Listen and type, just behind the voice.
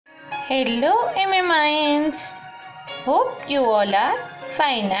Hello MMIans, hope you all are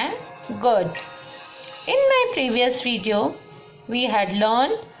fine and good. In my previous video, we had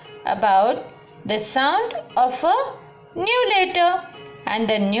learned about the sound of a new letter, and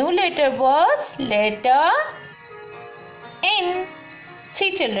the new letter was letter N.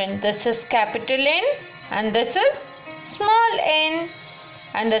 See children, this is capital N and this is small n,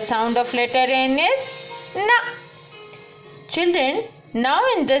 and the sound of letter N is na. Children, now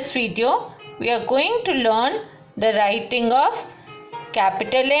in this video, we are going to learn the writing of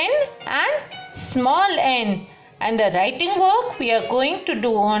capital N and small n, and the writing work we are going to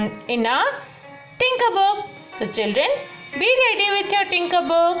do in our Tinker book. So children, be ready with your Tinker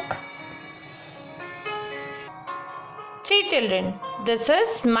book. See children, this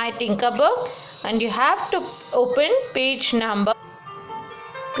is my Tinker book and you have to open page number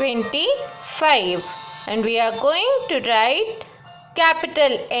 25, and we are going to write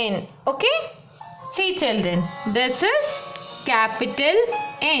capital N. Okay? See children, this is capital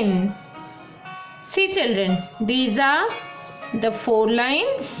N. See children, these are the 4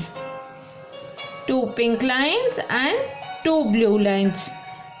 lines, 2 pink lines and 2 blue lines.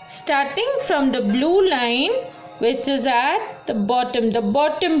 Starting from the blue line, which is at the bottom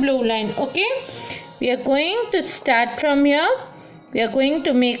blue line. Okay? We are going to start from here. We are going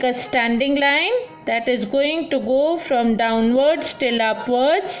to make a standing line that is going to go from downwards till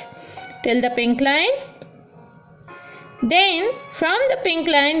upwards till the pink line. Then from the pink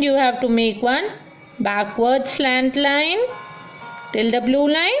line you have to make one backward slant line till the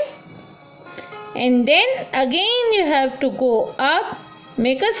blue line, and then again you have to go up,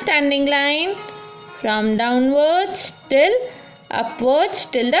 make a standing line from downwards till upwards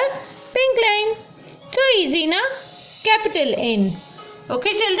till the pink line. So easy na? Capital N.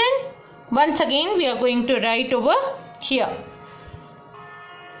 Okay children, once again we are going to write over here.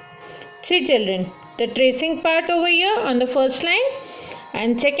 See children, the tracing part over here on the first line,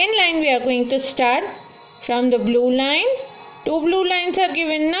 and second line we are going to start from the blue line. 2 blue lines are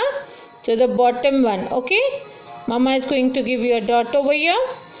given now, so the bottom one. Okay, Mama is going to give you a dot over here.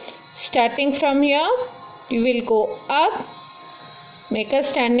 Starting from here, you will go up, make a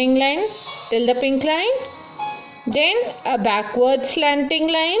standing line till the pink line, then a backward slanting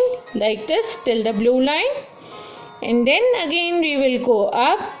line like this till the blue line, and then again we will go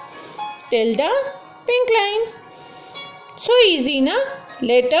up till the pink line. So easy na?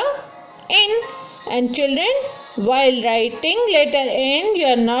 Letter N. And children, while writing letter N, you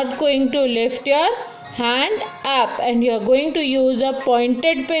are not going to lift your hand up, and you are going to use a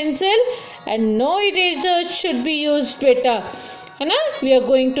pointed pencil, and no eraser should be used better. We are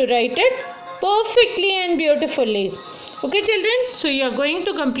going to write it perfectly and beautifully. Okay children, so you are going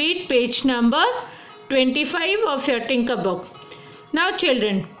to complete page number 25 of your Tinker book. Now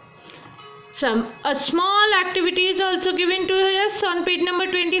children, a small activity is also given to us on page number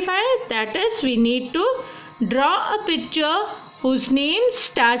 25. That is, we need to draw a picture whose name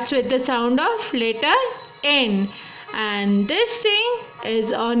starts with the sound of letter N, and this thing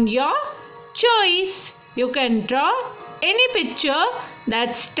is on your choice. You can draw any picture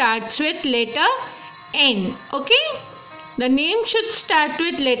that starts with letter N. Okay, the name should start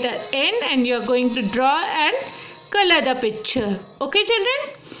with letter N, and you are going to draw and color the picture. Okay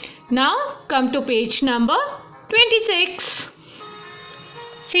children, now come to page number 26.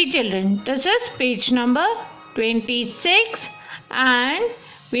 See children, this is page number 26, and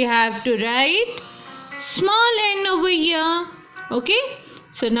we have to write small n over here. Okay,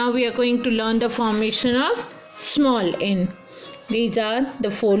 so now we are going to learn the formation of small n. These are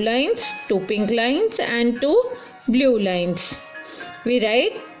the 4 lines, 2 pink lines and 2 blue lines. We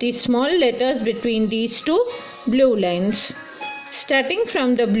write the small letters between these 2 blue lines. Starting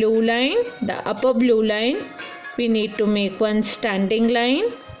from the blue line, the upper blue line, we need to make one standing line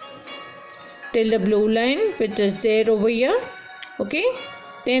till the blue line which is there over here. Okay,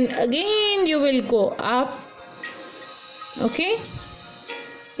 then again you will go up. Okay,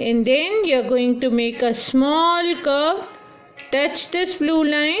 and then you are going to make a small curve, touch this blue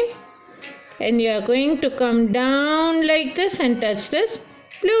line, and you are going to come down like this and touch this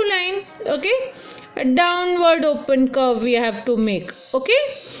blue line. Okay, a downward open curve we have to make. Okay,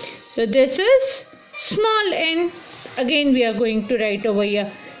 so this is small n. Again we are going to write over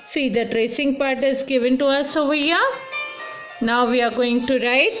here. See, the tracing part is given to us over here. Now we are going to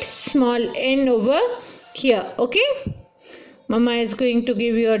write small n over here. Okay, Mama is going to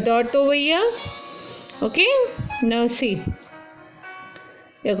give you a dot over here. Okay, now see,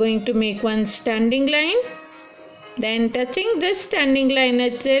 we are going to make one standing line, then touching this standing line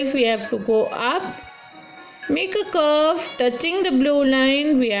itself we have to go up make a curve touching the blue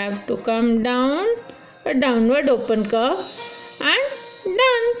line. We have to come down, a downward open curve, and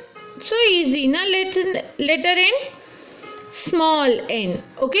done. So easy. Now letter N, small n.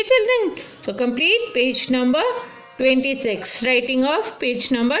 Okay children, so complete page number 26, writing of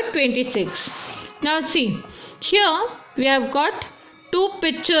page number 26. Now see, here we have got two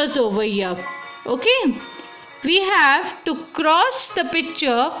pictures over here. Okay, we have to cross the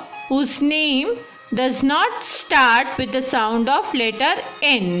picture whose name does not start with the sound of letter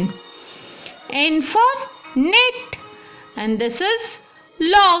N. N for net, and this is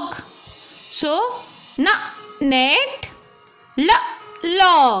log. So net,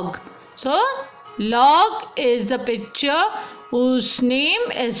 log. So log is the picture whose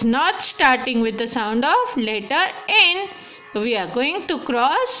name is not starting with the sound of letter N. So we are going to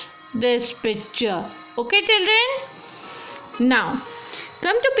cross this picture. Okay children. Now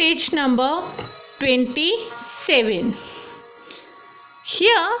come to page number 27.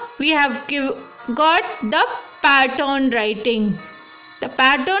 Here we have got the pattern writing. The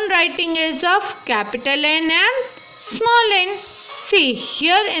pattern writing is of capital N and small n. See,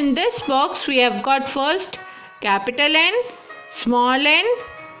 here in this box we have got first capital N, small n,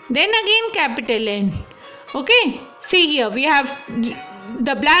 then again capital N. Okay, see here we have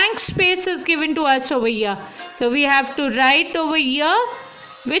the blank space is given to us over here. So we have to write over here.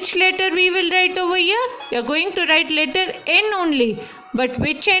 Which letter we will write over here? We are going to write letter N only. But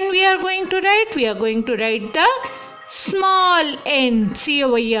which N we are going to write? We are going to write the small n. See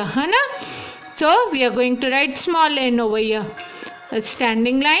over here, Hana? So we are going to write small n over here. A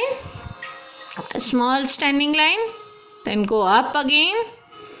standing line, a small standing line, then go up again,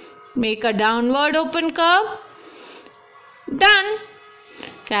 make a downward open curve, done.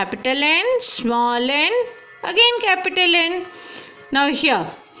 Capital N, small n, again capital N. Now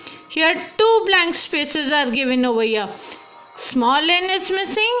here two blank spaces are given over here. Small n is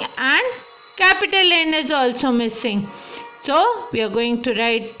missing and capital N is also missing. So we are going to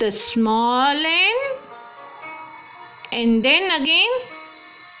write the small n and then again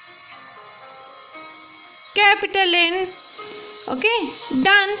capital N. Okay,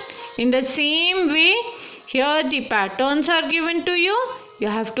 done. In the same way, here the patterns are given to you. You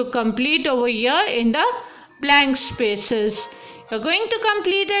have to complete over here in the blank spaces. You are going to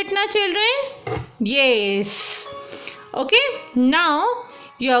complete it now children? Yes. Okay, now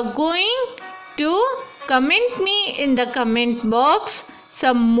you are going to comment me in the comment box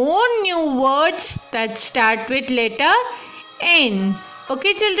some more new words that start with letter N.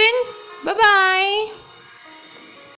 Okay children, bye bye.